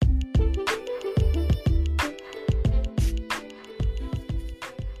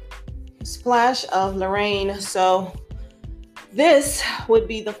Splash of Lorraine. So, this would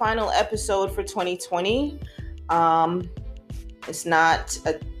be the final episode for 2020. Um, it's not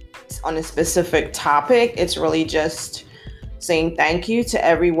on a specific topic, it's really just saying thank you to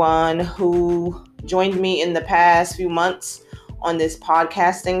everyone who joined me in the past few months on this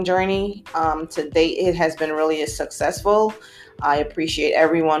podcasting journey. To date, it has been really successful. I appreciate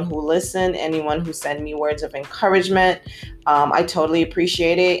everyone who listened, anyone who sent me words of encouragement. I totally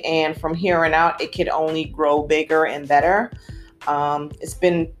appreciate it. And from here on out, it could only grow bigger and better. It's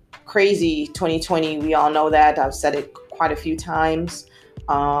been crazy 2020. We all know that. I've said it quite a few times.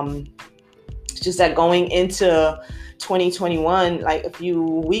 It's just that going into 2021, like a few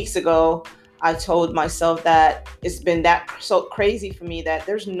weeks ago, I told myself that it's been that so crazy for me that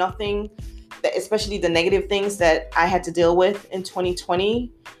there's nothing that, especially the negative things that I had to deal with in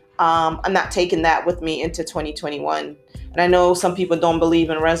 2020, I'm not taking that with me into 2021. And I know some people don't believe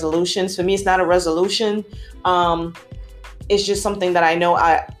in resolutions. For me, it's not a resolution. It's just something that I know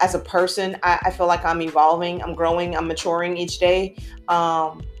as a person, I feel like I'm evolving, I'm growing, I'm maturing each day.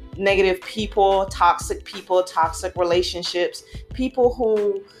 Negative people, toxic relationships, people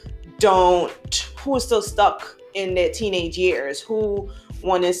who are still stuck in their teenage years, who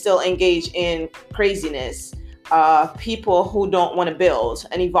want to still engage in craziness, people who don't want to build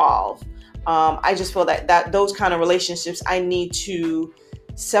and evolve. I just feel that those kind of relationships I need to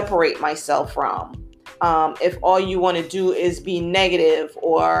separate myself from. If all you want to do is be negative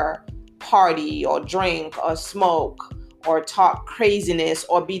or party or drink or smoke or talk craziness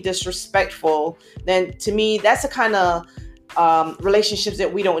or be disrespectful, then to me, that's the kind of relationships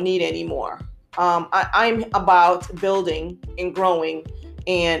that we don't need anymore. I'm about building and growing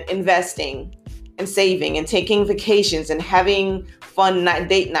and investing and saving and taking vacations and having fun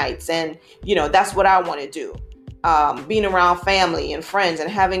date nights. And, that's what I want to do. Being around family and friends and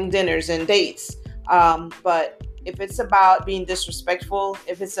having dinners and dates. But if it's about being disrespectful,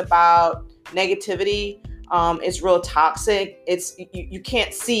 if it's about negativity, it's real toxic. You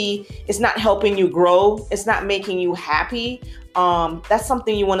can't see, it's not helping you grow. It's not making you happy. That's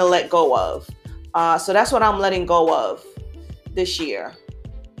something you want to let go of. So that's what I'm letting go of this year.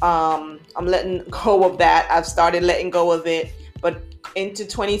 I'm letting go of that. I've started letting go of it, but into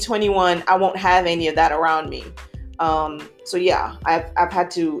 2021, I won't have any of that around me. So yeah, I've had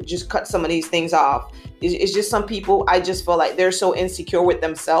to just cut some of these things off. It's just some people, I just feel like they're so insecure with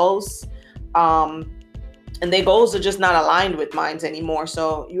themselves. And their goals are just not aligned with mine anymore.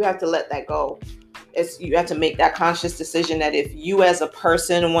 So you have to let that go. You have to make that conscious decision that if you as a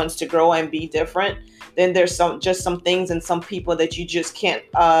person wants to grow and be different, then there's some things and some people that you just can't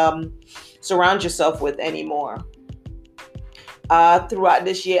surround yourself with anymore. Throughout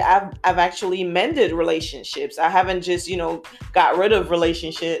this year, I've actually mended relationships. I haven't just, got rid of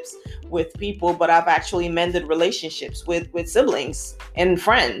relationships with people, but I've actually mended relationships with siblings and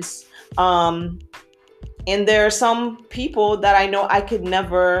friends. And there are some people that I know I could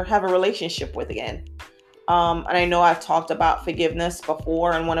never have a relationship with again. And I know I've talked about forgiveness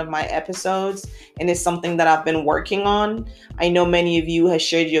before in one of my episodes, and it's something that I've been working on. I know many of you have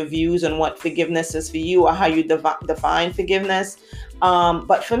shared your views on what forgiveness is for you or how you define forgiveness.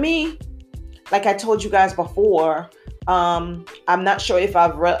 But for me, like I told you guys before, I'm not sure if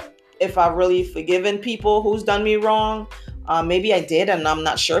I've really forgiven people who's done me wrong. Maybe I did, and I'm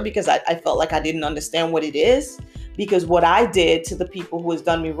not sure because I felt like I didn't understand what it is. Because what I did to the people who has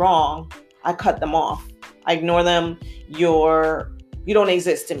done me wrong, I cut them off. I ignore them. You don't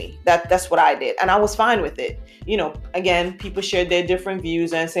exist to me. That's what I did. And I was fine with it. Again, people shared their different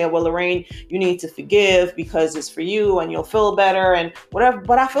views and say, well, Lorraine, you need to forgive because it's for you and you'll feel better and whatever.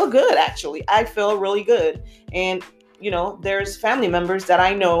 But I feel good, actually. I feel really good. And, there's family members that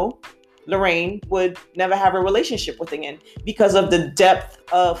I know Lorraine would never have a relationship with again because of the depth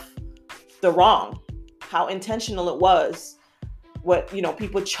of the wrong, how intentional it was, what,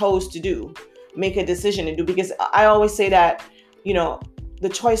 people chose to do, make a decision to do. Because I always say that, the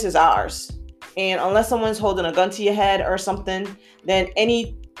choice is ours. And unless someone's holding a gun to your head or something, then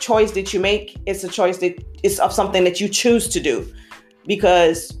any choice that you make, it's a choice that is of something that you choose to do.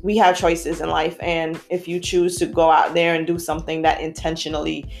 Because we have choices in life. And if you choose to go out there and do something that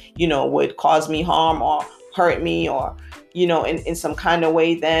intentionally, would cause me harm or hurt me or, in some kind of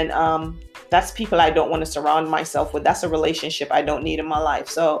way, then that's people I don't want to surround myself with. That's a relationship I don't need in my life.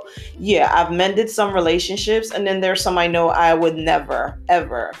 So yeah, I've mended some relationships. And then there's some I know I would never,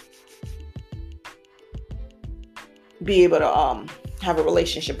 ever be able to have a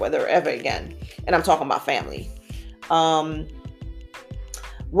relationship with her ever again. And I'm talking about family.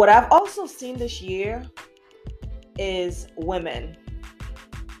 What I've also seen this year is women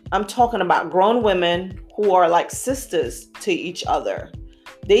I'm talking about grown women who are like sisters to each other.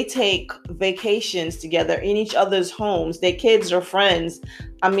 They take vacations together in each other's homes. Their kids are friends.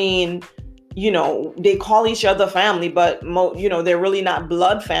 I mean, they call each other family, but they're really not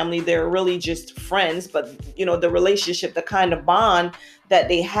blood family. They're really just friends. But the relationship, the kind of bond that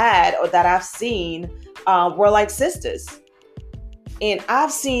they had or that I've seen, were like sisters. And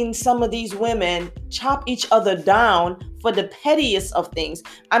I've seen some of these women chop each other down for the pettiest of things.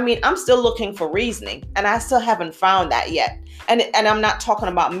 I mean, I'm still looking for reasoning, and I still haven't found that yet. And I'm not talking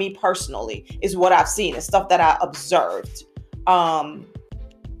about me personally, is what I've seen. It's stuff that I observed.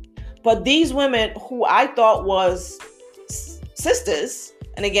 But these women who I thought was sisters,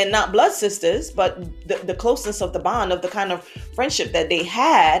 and again, not blood sisters, but the closeness of the bond, of the kind of friendship that they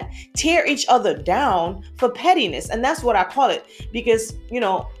had, tear each other down for pettiness. And that's what I call it. Because,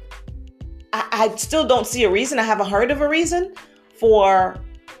 I still don't see a reason. I haven't heard of a reason for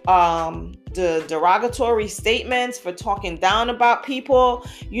the derogatory statements, for talking down about people,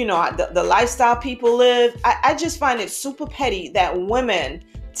 the lifestyle people live. I just find it super petty that women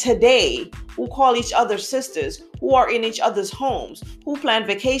today who call each other sisters, who are in each other's homes, who plan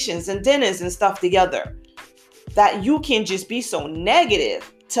vacations and dinners and stuff together, that you can just be so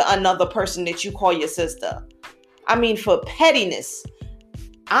negative to another person that you call your sister. I mean, for pettiness.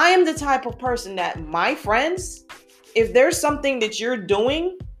 I am the type of person that my friends, if there's something that you're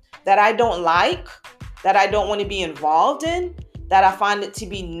doing that I don't like, that I don't want to be involved in, that I find it to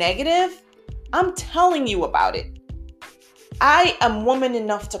be negative, I'm telling you about it. I am woman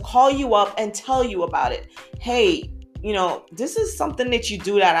enough to call you up and tell you about it. Hey, this is something that you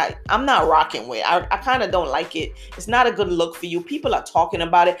do that I'm not rocking with. I kind of don't like it. It's not a good look for you. People are talking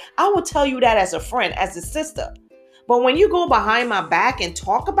about it. I will tell you that as a friend, as a sister. But when you go behind my back and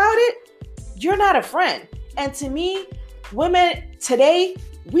talk about it, you're not a friend. And to me, women today,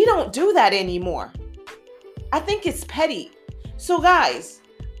 we don't do that anymore. I think it's petty. So guys,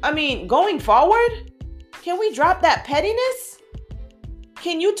 I mean, going forward, can we drop that pettiness?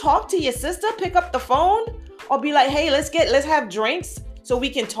 Can you talk to your sister, pick up the phone, or be like, hey, let's have drinks so we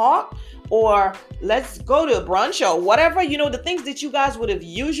can talk, or let's go to brunch or whatever, the things that you guys would have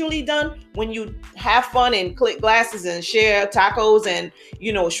usually done when you have fun and click glasses and share tacos and,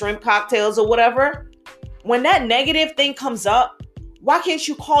 shrimp cocktails or whatever. When that negative thing comes up, why can't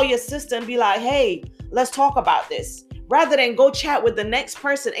you call your sister and be like, hey, let's talk about this? Rather than go chat with the next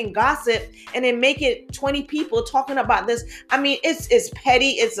person and gossip and then make it 20 people talking about this. I mean, it's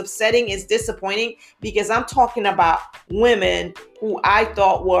petty, it's upsetting, it's disappointing, because I'm talking about women who I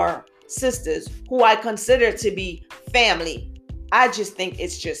thought were sisters, who I consider to be family. I just think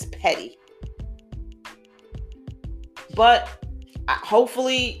it's just petty. But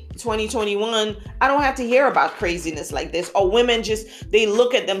hopefully 2021, I don't have to hear about craziness like this, or women they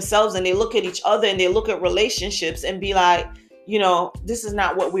look at themselves and they look at each other and they look at relationships and be like, this is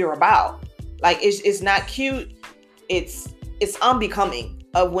not what we're about. Like, it's not cute. It's unbecoming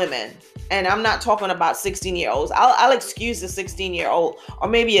of women. And I'm not talking about 16-year-olds. I'll excuse a 16-year-old or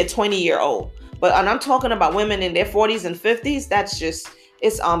maybe a 20-year-old. But I'm talking about women in their 40s and 50s.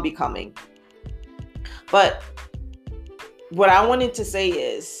 It's unbecoming. But what I wanted to say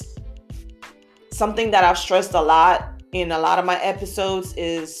is something that I've stressed a lot in a lot of my episodes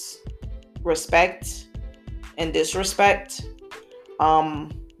is respect and disrespect.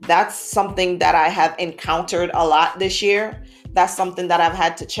 That's something that I have encountered a lot this year. That's something that I've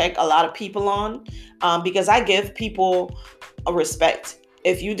had to check a lot of people on, because I give people a respect.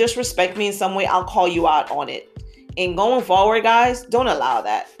 If you disrespect me in some way, I'll call you out on it. And going forward, guys, don't allow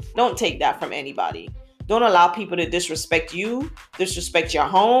that. Don't take that from anybody. Don't allow people to disrespect you, disrespect your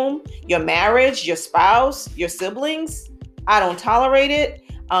home, your marriage, your spouse, your siblings. I don't tolerate it.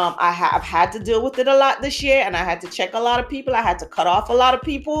 I have had to deal with it a lot this year, and I had to check a lot of people. I had to cut off a lot of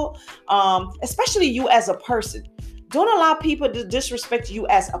people, especially you as a person. Don't allow people to disrespect you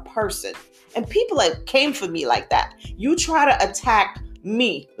as a person. And people that came for me like that. You try to attack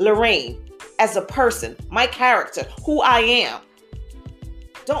me, Lorraine, as a person, my character, who I am.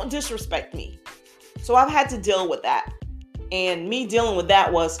 Don't disrespect me. So I've had to deal with that. And me dealing with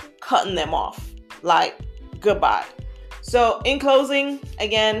that was cutting them off. Like, goodbye. So in closing,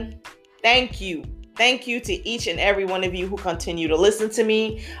 again, thank you. Thank you to each and every one of you who continue to listen to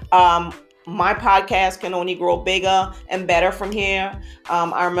me. My podcast can only grow bigger and better from here.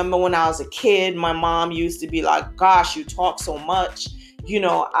 I remember when I was a kid, my mom used to be like, gosh, you talk so much.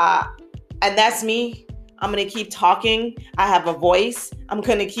 And that's me. I'm going to keep talking. I have a voice. I'm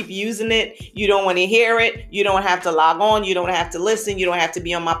going to keep using it. You don't want to hear it. You don't have to log on. You don't have to listen. You don't have to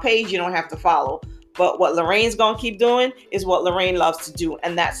be on my page. You don't have to follow. But what Lorraine's going to keep doing is what Lorraine loves to do,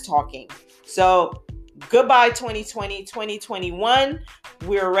 and that's talking. So goodbye 2020, 2021.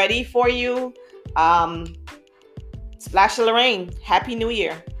 We're ready for you. Splash of Lorraine. Happy New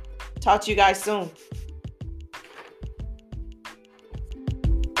Year. Talk to you guys soon.